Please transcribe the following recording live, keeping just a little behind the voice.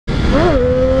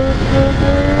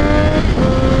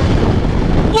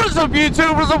up,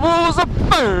 YouTube? What's up, what's up,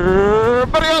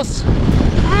 everybody else?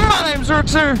 My name's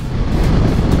Rookzer,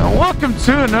 and welcome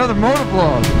to another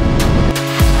motovlog.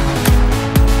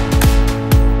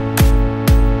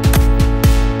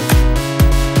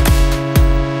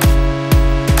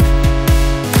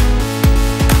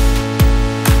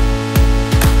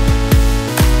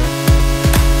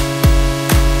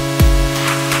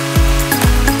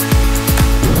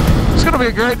 It's gonna be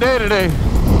a great day today.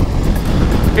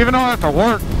 Even though I have to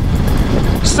work,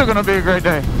 it's still gonna be a great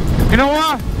day. You know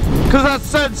why? Because I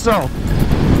said so.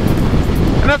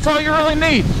 And that's all you really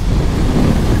need.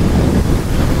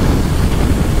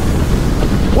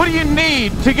 What do you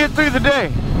need to get through the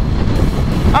day?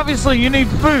 Obviously, you need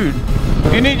food.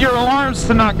 You need your alarms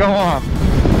to not go off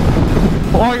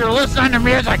while you're listening to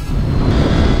music.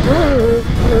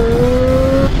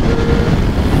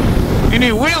 You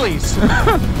need wheelies,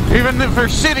 even if they're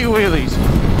shitty wheelies.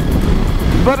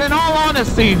 But in all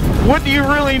honesty, what do you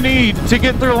really need to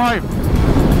get through life?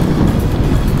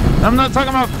 I'm not talking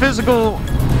about physical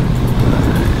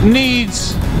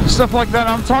needs, stuff like that.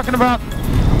 I'm talking about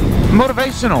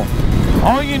motivational.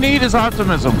 All you need is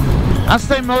optimism. I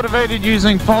stay motivated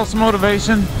using false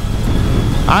motivation.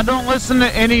 I don't listen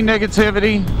to any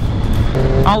negativity.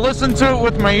 I'll listen to it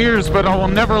with my ears, but I will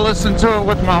never listen to it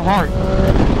with my heart.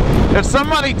 If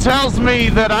somebody tells me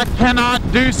that I cannot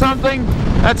do something,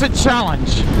 that's a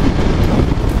challenge.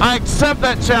 I accept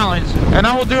that challenge, and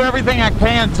I will do everything I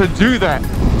can to do that.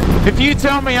 If you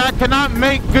tell me I cannot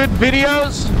make good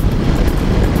videos,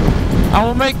 I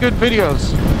will make good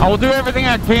videos. I will do everything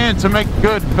I can to make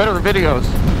good, better videos.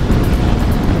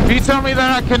 If you tell me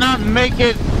that I cannot make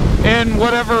it in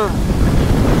whatever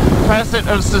facet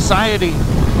of society,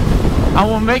 I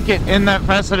will make it in that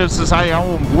facet of society. I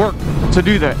will work to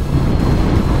do that.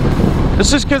 It's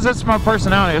just because that's my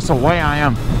personality. It's the way I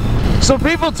am. So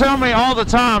people tell me all the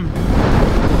time,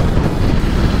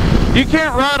 you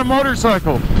can't ride a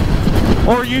motorcycle,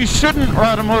 or you shouldn't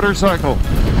ride a motorcycle.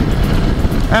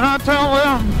 And I tell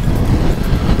them,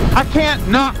 I can't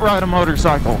not ride a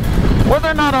motorcycle. Whether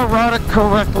or not I ride it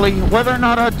correctly, whether or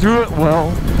not I do it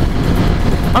well,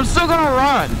 I'm still gonna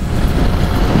ride.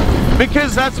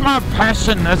 Because that's my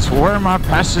passion. That's where my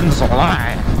passions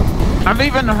lie. I've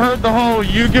even heard the whole,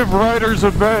 you give riders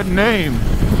a bad name.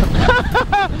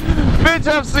 Bitch,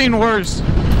 I've seen worse.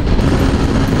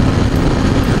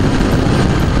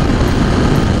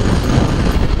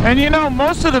 And you know,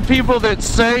 most of the people that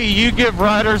say you give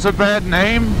riders a bad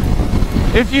name,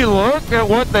 if you look at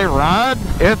what they ride,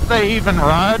 if they even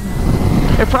ride,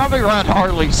 they probably ride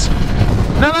Harleys.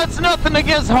 Now that's nothing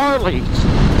against Harleys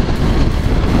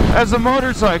as a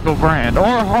motorcycle brand, or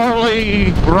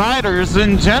Harley riders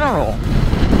in general.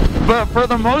 But for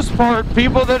the most part,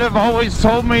 people that have always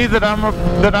told me that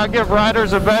I give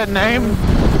riders a bad name,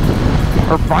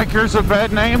 or bikers a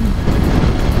bad name,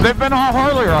 they've been all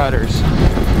Harley riders.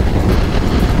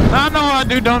 I know I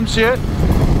do dumb shit,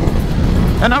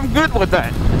 and I'm good with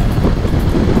that.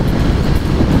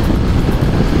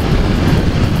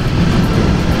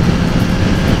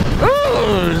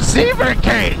 Ooh, zebra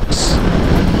cakes!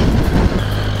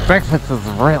 Breakfast is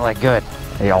really good.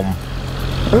 Yum.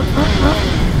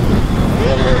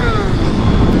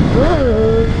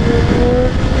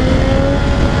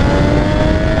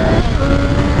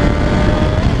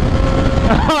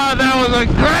 Oh, that was a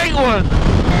great one!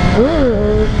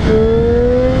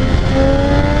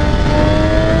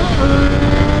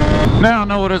 Now I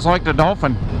know what it's like to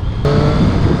dolphin.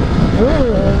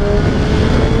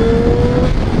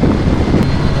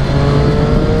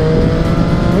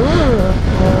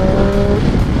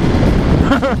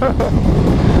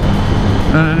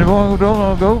 And it walked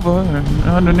all over, and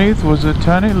underneath was a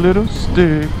tiny little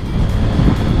stick.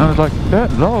 I was like,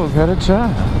 that log had a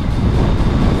child.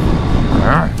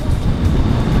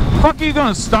 Fuck, you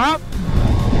gonna stop?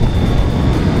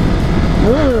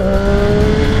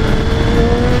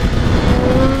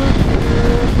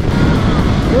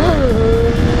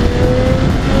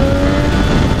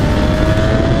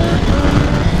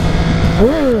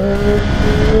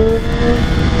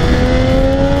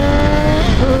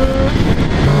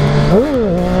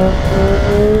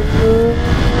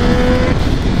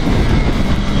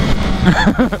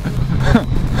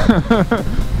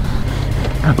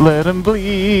 Let him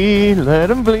bleed, let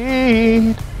him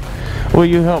bleed. Will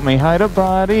you help me hide a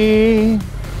body?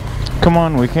 Come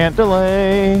on, we can't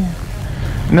delay.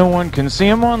 No one can see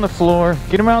him on the floor.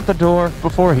 Get him out the door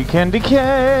before he can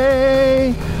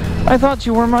decay. I thought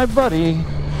you were my buddy.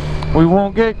 We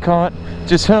won't get caught.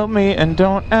 Just help me and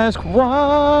don't ask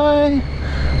why.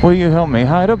 Will you help me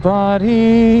hide a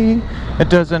body? It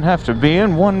doesn't have to be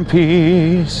in one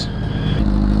piece.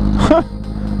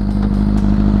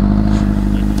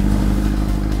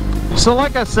 So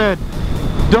like I said,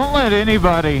 don't let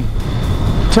anybody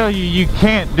tell you you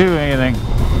can't do anything.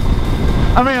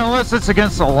 I mean, unless it's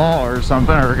against the law or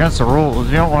something, or against the rules,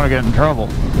 you don't want to get in trouble.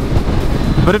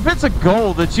 But if it's a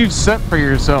goal that you've set for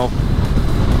yourself,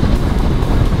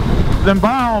 then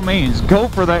by all means, go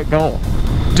for that goal.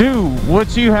 Do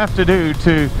what you have to do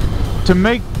to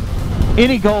make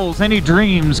any goals, any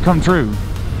dreams come true.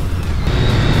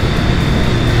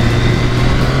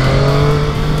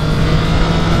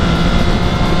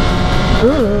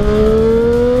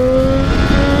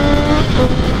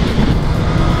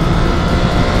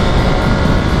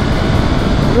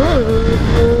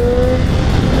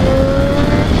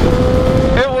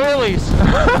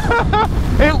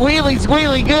 It wheelies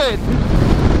wheelie good.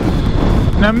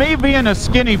 Now, me being a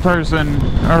skinny person,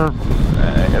 or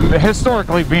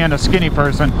historically being a skinny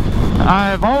person,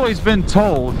 I've always been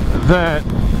told that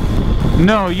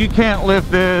no, you can't lift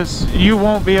this, you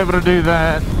won't be able to do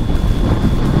that.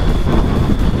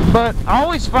 But I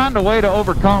always find a way to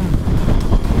overcome.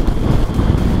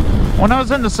 When I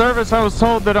was in the service, I was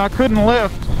told that I couldn't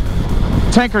lift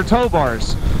tanker tow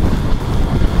bars.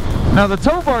 Now, the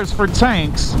tow bars for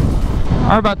tanks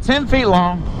are about 10 feet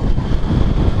long.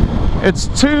 It's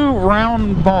 2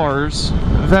 round bars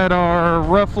that are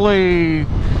roughly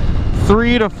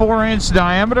 3 to 4 inch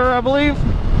diameter, I believe.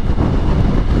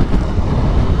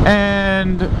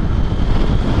 And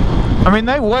I mean,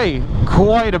 they weigh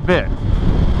quite a bit.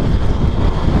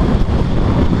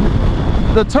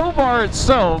 The tow bar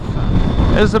itself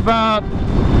is about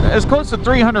as close to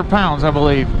 300 pounds, I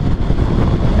believe.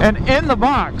 And in the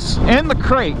box, in the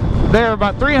crate, they're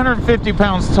about 350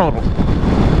 pounds total.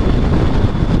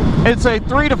 It's a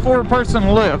 3 to 4 person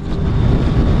lift,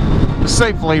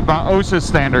 safely by OSHA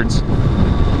standards.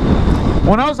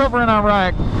 When I was over in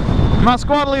Iraq, my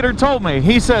squad leader told me,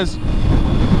 he says,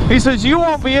 you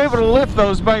won't be able to lift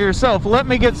those by yourself. Let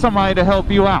me get somebody to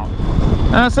help you out.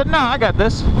 And I said, no, I got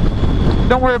this.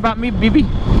 Don't worry about me, BB.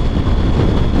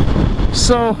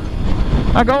 So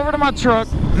I go over to my truck.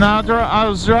 Now, I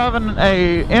was driving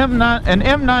an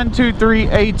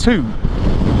M923A2,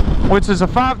 which is a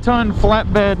 5-ton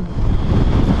flatbed,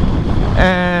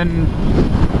 and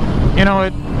you know,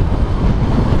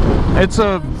 it's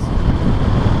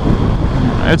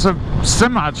a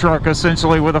semi-truck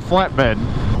essentially with a flatbed.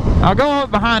 I'll go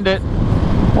up behind it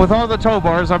with all the tow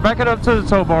bars. I back it up to the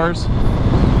tow bars,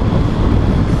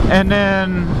 and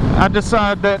then I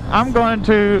decide that I'm going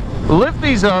to lift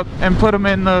these up and put them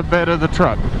in the bed of the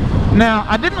truck. Now,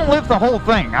 I didn't lift the whole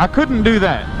thing. I couldn't do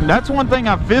that. That's one thing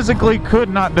I physically could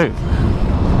not do.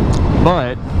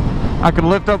 But I could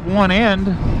lift up one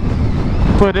end,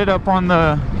 put it up on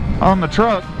the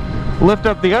truck, lift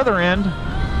up the other end,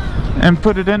 and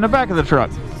put it in the back of the truck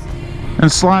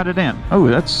and slide it in. Oh,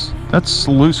 that's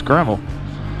loose gravel.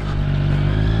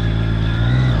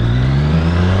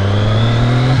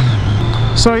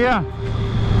 So yeah,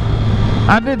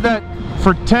 I did that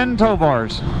for 10 tow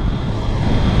bars,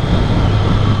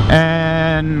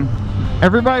 and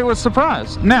everybody was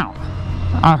surprised. Now,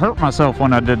 I hurt myself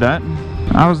when I did that.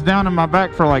 I was down in my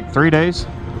back for like 3 days,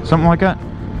 something like that.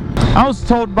 I was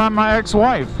told by my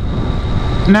ex-wife,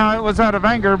 now it was out of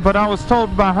anger, but I was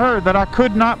told by her that I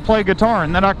could not play guitar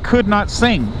and that I could not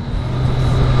sing.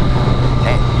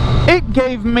 It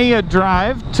gave me a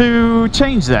drive to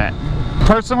change that.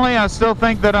 Personally, I still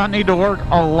think that I need to work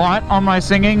a lot on my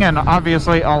singing and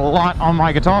obviously a lot on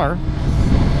my guitar.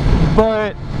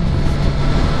 But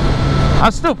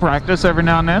I still practice every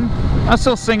now and then. I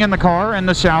still sing in the car, in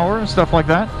the shower, stuff like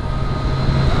that.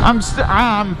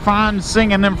 I'm fine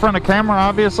singing in front of camera,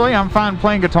 obviously. I'm fine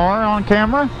playing guitar on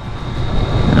camera.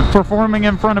 Performing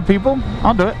in front of people,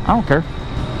 I'll do it. I don't care.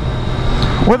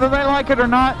 Whether they like it or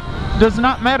not does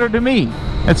not matter to me.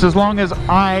 It's as long as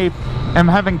I am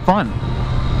having fun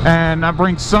and I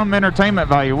bring some entertainment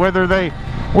value. Whether they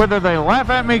laugh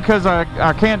at me because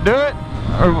I can't do it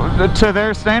or to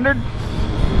their standard,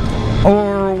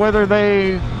 or whether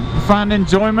they find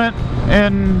enjoyment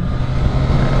in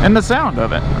the sound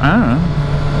of it. I don't know.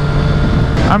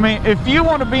 I mean, if you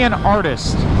want to be an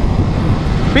artist,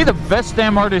 be the best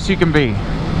damn artist you can be.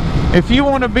 If you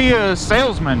want to be a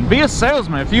salesman, be a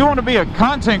salesman. If you want to be a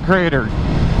content creator,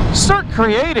 start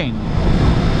creating.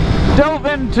 Delve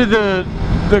into the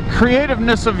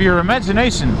creativeness of your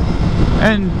imagination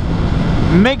and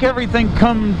make everything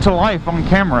come to life on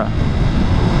camera.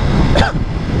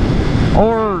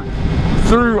 Or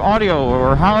through audio,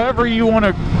 or however you want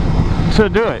to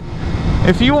do it.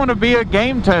 If you want to be a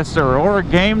game tester or a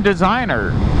game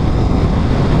designer,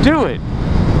 do it.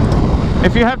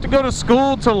 If you have to go to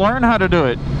school to learn how to do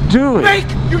it, do it. Make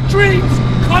your dreams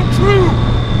come true.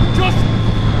 Just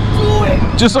do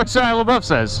it. Just like Shia LaBeouf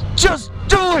says, just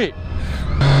do it.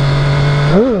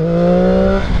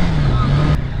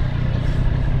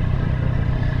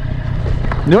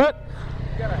 Do it.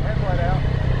 You got a headlight out.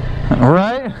 All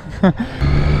right.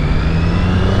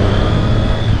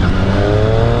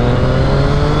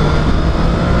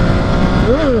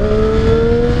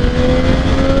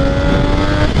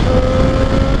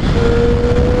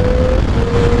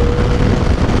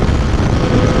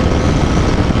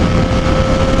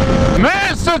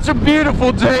 Man, it's such a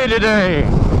beautiful day today.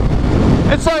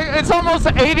 It's almost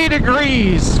 80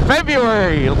 degrees.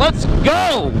 February. Let's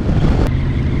go.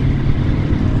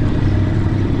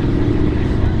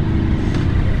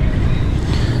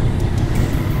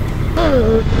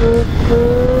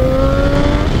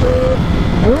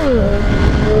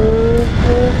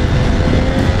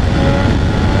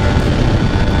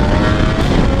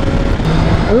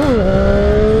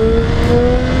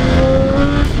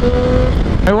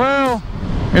 Hey Will,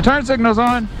 your turn signal's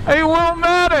on. Hey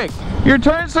Will-matic, your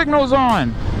turn signal's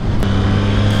on.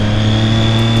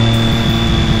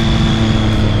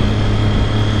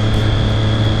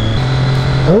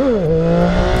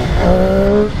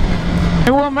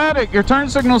 Hey Will-matic, your turn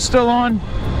signal's still on.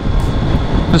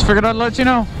 Just figured I'd let you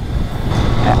know.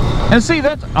 And see,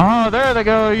 that's, oh, there they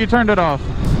go, you turned it off.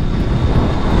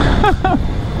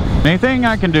 Anything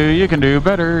I can do, you can do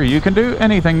better. You can do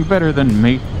anything better than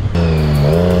me.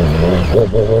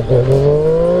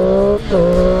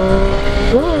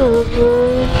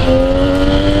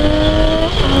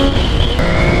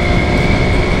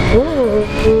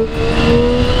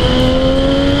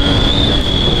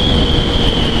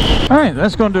 Alright,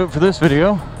 that's going to do it for this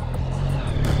video.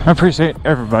 I appreciate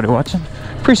everybody watching.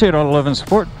 Appreciate all the love and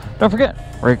support. Don't forget,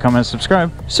 rate, comment,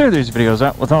 subscribe. Share these videos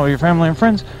out with all your family and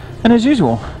friends. And as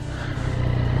usual,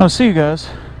 I'll see you guys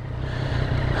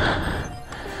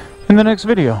in the next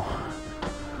video.